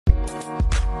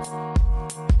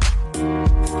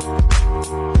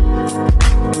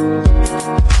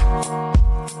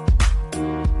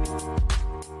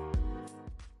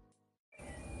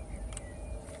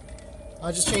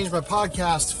I just changed my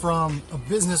podcast from a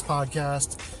business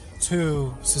podcast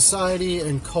to society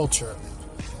and culture.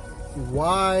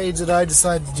 Why did I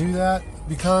decide to do that?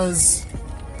 Because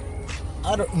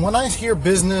when I hear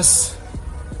business,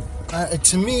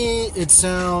 to me it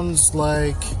sounds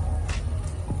like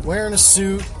wearing a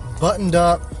suit, buttoned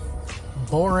up,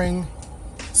 boring,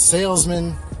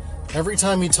 salesman. Every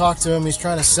time you talk to him, he's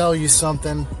trying to sell you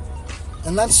something.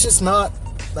 And that's not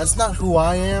who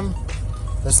I am.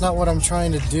 That's not what I'm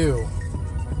trying to do.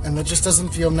 And that just doesn't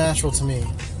feel natural to me.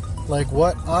 Like,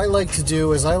 what I like to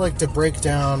do is I like to break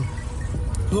down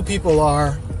who people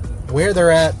are, where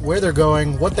they're at, where they're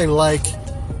going, what they like,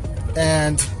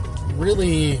 and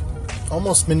really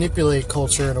almost manipulate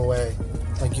culture in a way.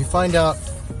 Like, you find out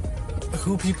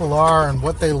who people are and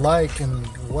what they like and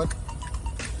what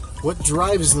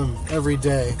drives them every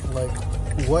day. Like,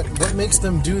 what makes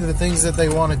them do the things that they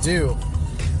want to do.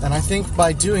 And I think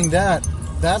by doing that,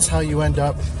 that's how you end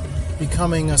up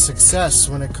becoming a success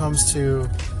when it comes to,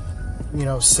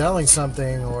 selling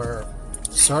something or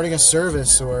starting a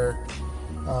service or,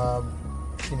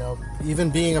 even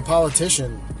being a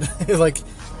politician. Like,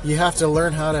 you have to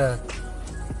learn how to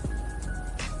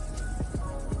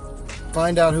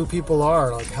find out who people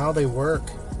are, like how they work.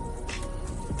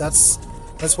 That's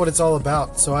what it's all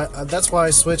about. So that's why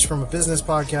I switched from a business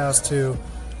podcast to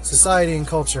society and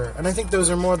culture. And I think those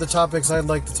are more the topics I'd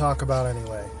like to talk about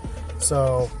anyway.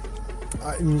 So,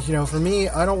 for me,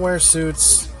 I don't wear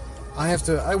suits.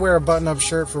 I wear a button-up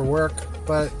shirt for work,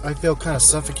 but I feel kind of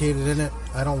suffocated in it.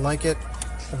 I don't like it.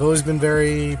 I've always been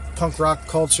very punk rock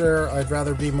culture. I'd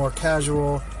rather be more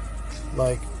casual,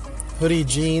 like hoodie,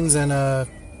 jeans, and a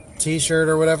t-shirt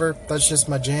or whatever. That's just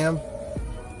my jam.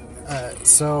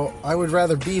 So I would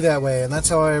rather be that way, and that's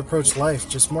how I approach life.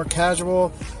 Just more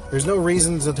casual. There's no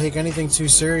reason to take anything too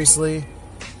seriously,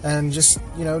 and just,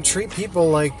 treat people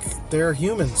like they're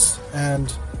humans,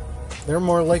 and they're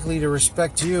more likely to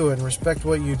respect you and respect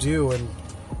what you do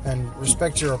and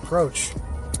respect your approach.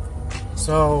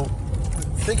 So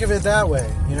think of it that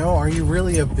way. Are you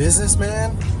really a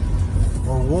businessman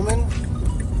or woman,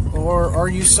 or are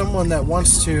you someone that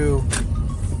wants to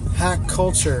hack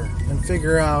culture and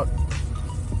figure out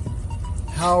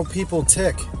how people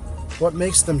tick, what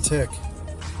makes them tick,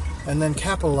 and then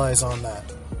capitalize on that?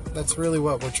 That's really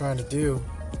what we're trying to do.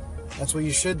 That's what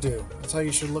you should do. That's how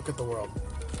you should look at the world.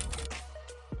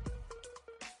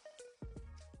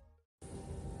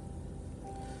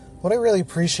 What I really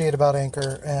appreciate about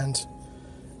Anchor and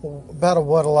about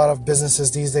what a lot of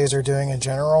businesses these days are doing in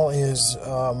general is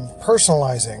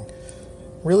personalizing,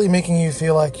 really making you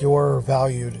feel like you're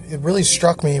valued. It really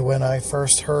struck me when I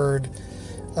first heard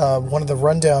one of the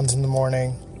rundowns in the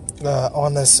morning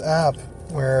on this app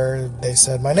where they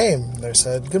said my name. They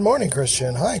said, "Good morning,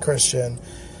 Christian. Hi, Christian."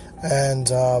 And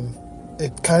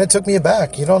it kind of took me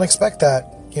aback. You don't expect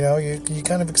that. You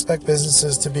kind of expect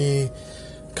businesses to be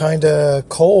kind of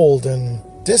cold and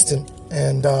distant.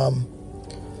 And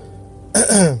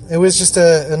it was just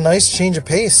a nice change of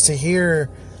pace to hear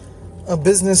a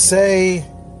business say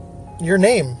your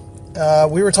name.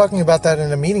 We were talking about that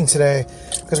in a meeting today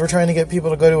because we're trying to get people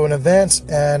to go to an event,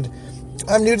 and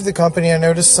I'm new to the company. I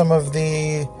noticed some of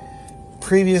the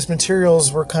previous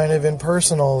materials were kind of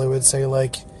impersonal. It would say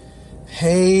like,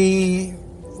 "Hey,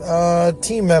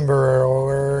 team member,"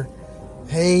 or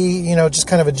 "Hey," just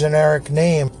kind of a generic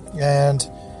name. And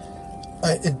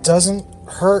it doesn't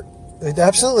hurt. It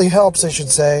absolutely helps, I should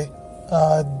say,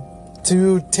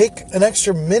 to take an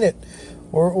extra minute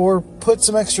or put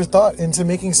some extra thought into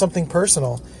making something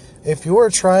personal. If you're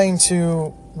trying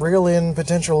to reel in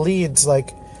potential leads,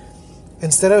 like,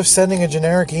 instead of sending a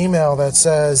generic email that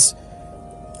says,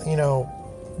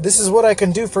 "This is what I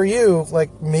can do for you," like,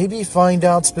 maybe find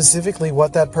out specifically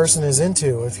what that person is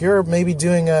into. If you're maybe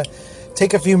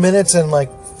take a few minutes and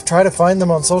try to find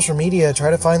them on social media, try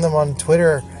to find them on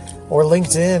Twitter or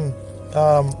LinkedIn,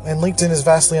 and LinkedIn is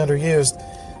vastly underused.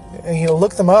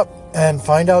 Look them up and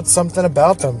find out something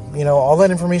about them. All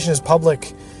that information is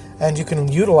public and you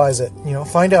can utilize it.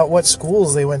 Find out what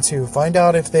schools they went to. Find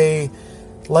out if they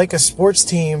like a sports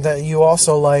team that you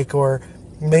also like, or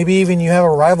maybe even you have a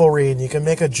rivalry and you can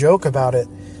make a joke about it.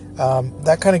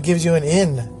 That kind of gives you an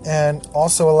in and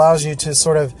also allows you to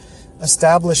sort of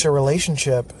establish a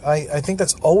relationship. I think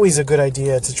that's always a good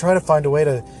idea, to try to find a way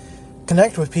to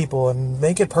connect with people and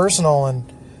make it personal. And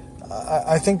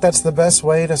I think that's the best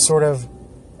way to sort of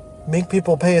make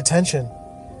people pay attention,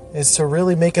 is to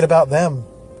really make it about them.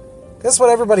 That's what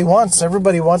everybody wants.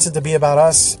 Everybody wants it to be about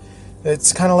us.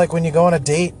 It's kind of like when you go on a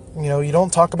date, you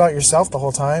don't talk about yourself the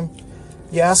whole time.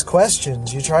 You ask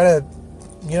questions. You try to,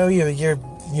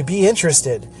 you be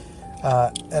interested.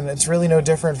 And it's really no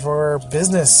different for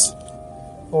business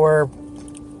or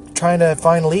trying to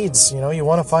find leads. You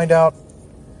want to find out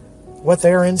what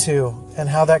they're into and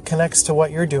how that connects to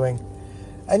what you're doing.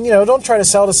 And, don't try to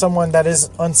sell to someone that is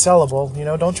unsellable.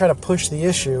 Don't try to push the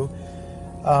issue.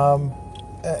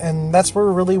 And that's where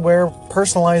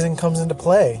personalizing comes into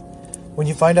play. When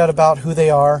you find out about who they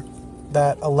are,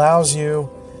 that allows you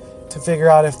to figure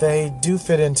out if they do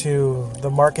fit into the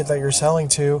market that you're selling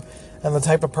to and the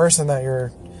type of person that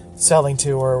you're selling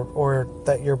to or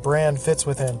that your brand fits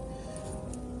within.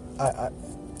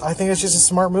 I think it's just a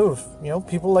smart move.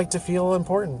 People like to feel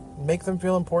important. Make them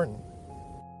feel important.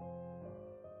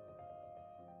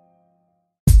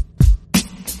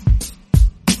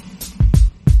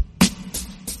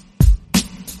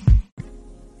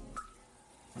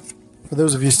 For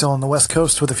those of you still on the West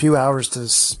Coast with a few hours to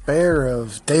spare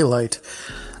of daylight,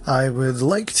 I would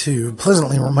like to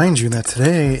pleasantly remind you that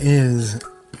today is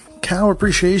Cow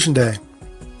Appreciation Day,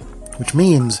 which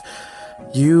means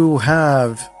you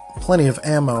have plenty of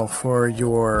ammo for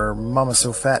your Mama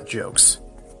So Fat jokes.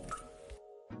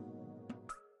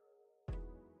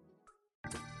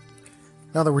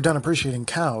 Now that we're done appreciating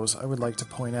cows, I would like to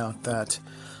point out that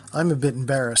I'm a bit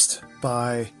embarrassed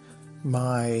by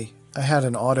I had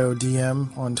an auto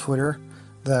DM on Twitter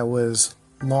that was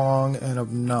long and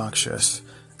obnoxious,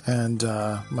 and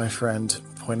my friend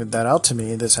pointed that out to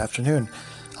me this afternoon.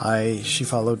 She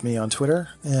followed me on Twitter,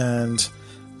 and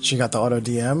she got the auto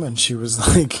DM, and she was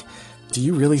like, "Do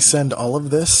you really send all of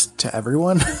this to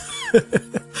everyone?"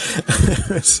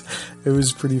 It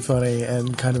was pretty funny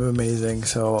and kind of amazing,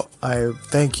 so I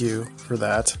thank you for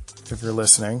that. If you're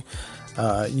listening,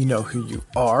 you know who you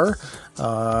are,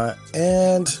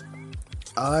 and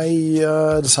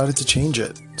I decided to change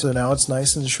it. So now it's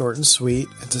nice and short and sweet.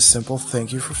 It's a simple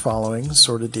thank you for following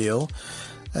sort of deal.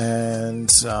 And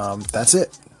that's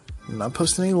it. I'm not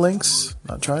posting any links.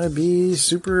 Not trying to be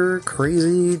super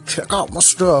crazy. Check out my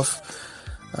stuff.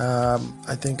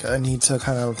 I think I need to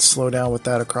kind of slow down with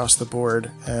that across the board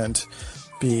and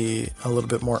be a little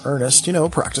bit more earnest.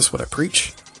 Practice what I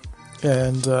preach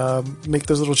and make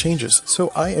those little changes.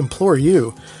 So I implore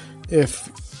you, if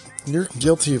you're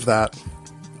guilty of that,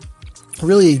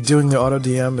 really doing the auto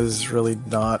DM is really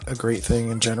not a great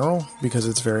thing in general because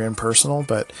it's very impersonal,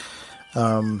 but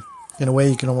in a way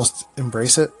you can almost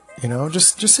embrace it.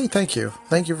 Just say thank you.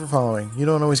 Thank you for following. You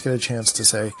don't always get a chance to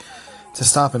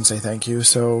stop and say thank you,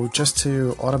 so just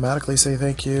to automatically say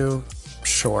thank you,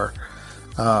 sure.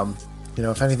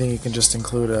 If anything, you can just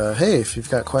include hey, if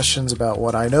you've got questions about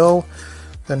what I know,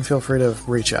 then feel free to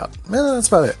reach out. That's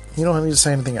about it. You don't need to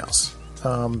say anything else.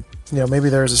 Maybe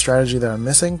there's a strategy that I'm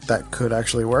missing that could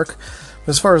actually work. But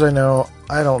as far as I know,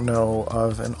 I don't know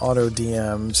of an auto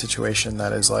DM situation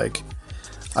that is like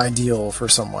ideal for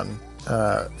someone,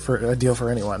 ideal for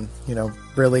anyone.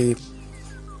 Really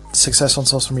success on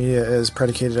social media is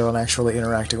predicated on actually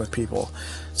interacting with people.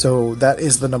 So that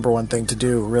is the number one thing to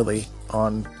do, really,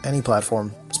 on any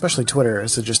platform, especially Twitter,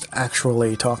 is to just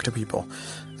actually talk to people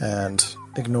and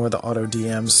ignore the auto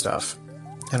DM stuff.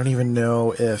 I don't even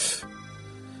know if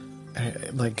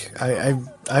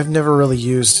I've never really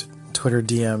used Twitter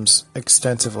DMs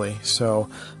extensively, so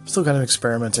I'm still kind of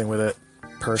experimenting with it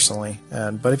personally.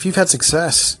 But if you've had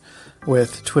success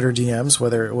with Twitter DMs,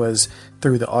 whether it was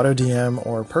through the auto DM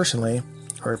or personally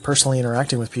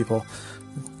interacting with people,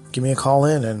 give me a call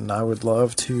in, and I would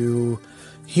love to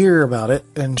hear about it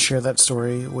and share that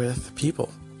story with people.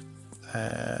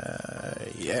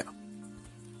 Yeah.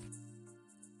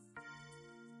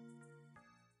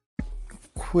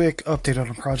 Quick update on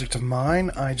a project of mine.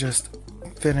 I just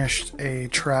finished a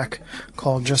track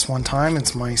called Just One Time.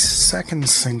 It's my second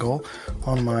single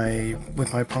on my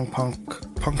punk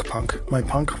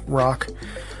rock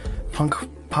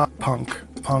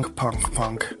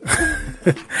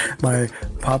my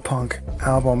pop punk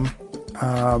album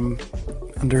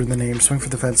under the name Swing for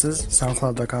the Fences,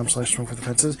 soundcloud.com/Swing for the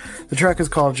Fences. The track is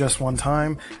called Just One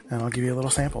Time, and I'll give you a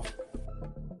little sample.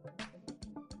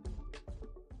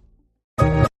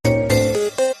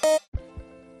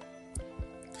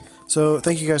 So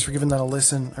thank you guys for giving that a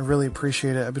listen. I really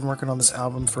appreciate it. I've been working on this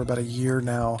album for about a year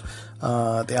now.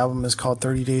 The album is called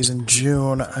 30 Days in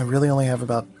June. I really only have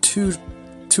about two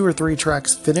or three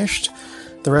tracks finished.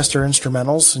 The rest are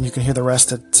instrumentals, and you can hear the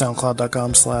rest at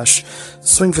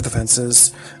soundcloud.com/Swing for the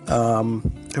Fences.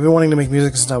 I've been wanting to make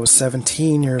music since I was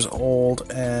 17 years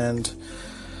old, and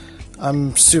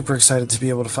I'm super excited to be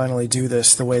able to finally do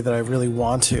this the way that I really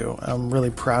want to. I'm really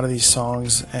proud of these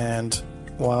songs, and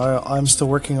while I'm still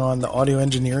working on the audio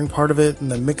engineering part of it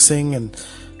and the mixing and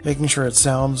making sure it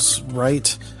sounds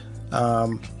right,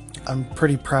 I'm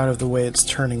pretty proud of the way it's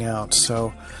turning out.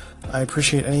 So I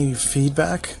appreciate any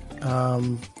feedback,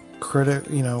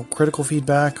 critical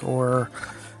feedback, or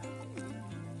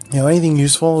anything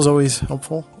useful is always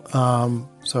helpful.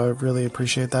 So I really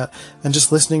appreciate that, and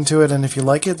just listening to it. And if you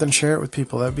like it, then share it with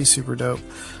people. That'd be super dope.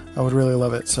 I would really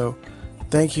love it. So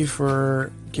thank you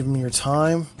for giving me your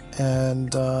time,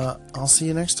 and I'll see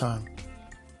you next time.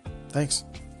 Thanks.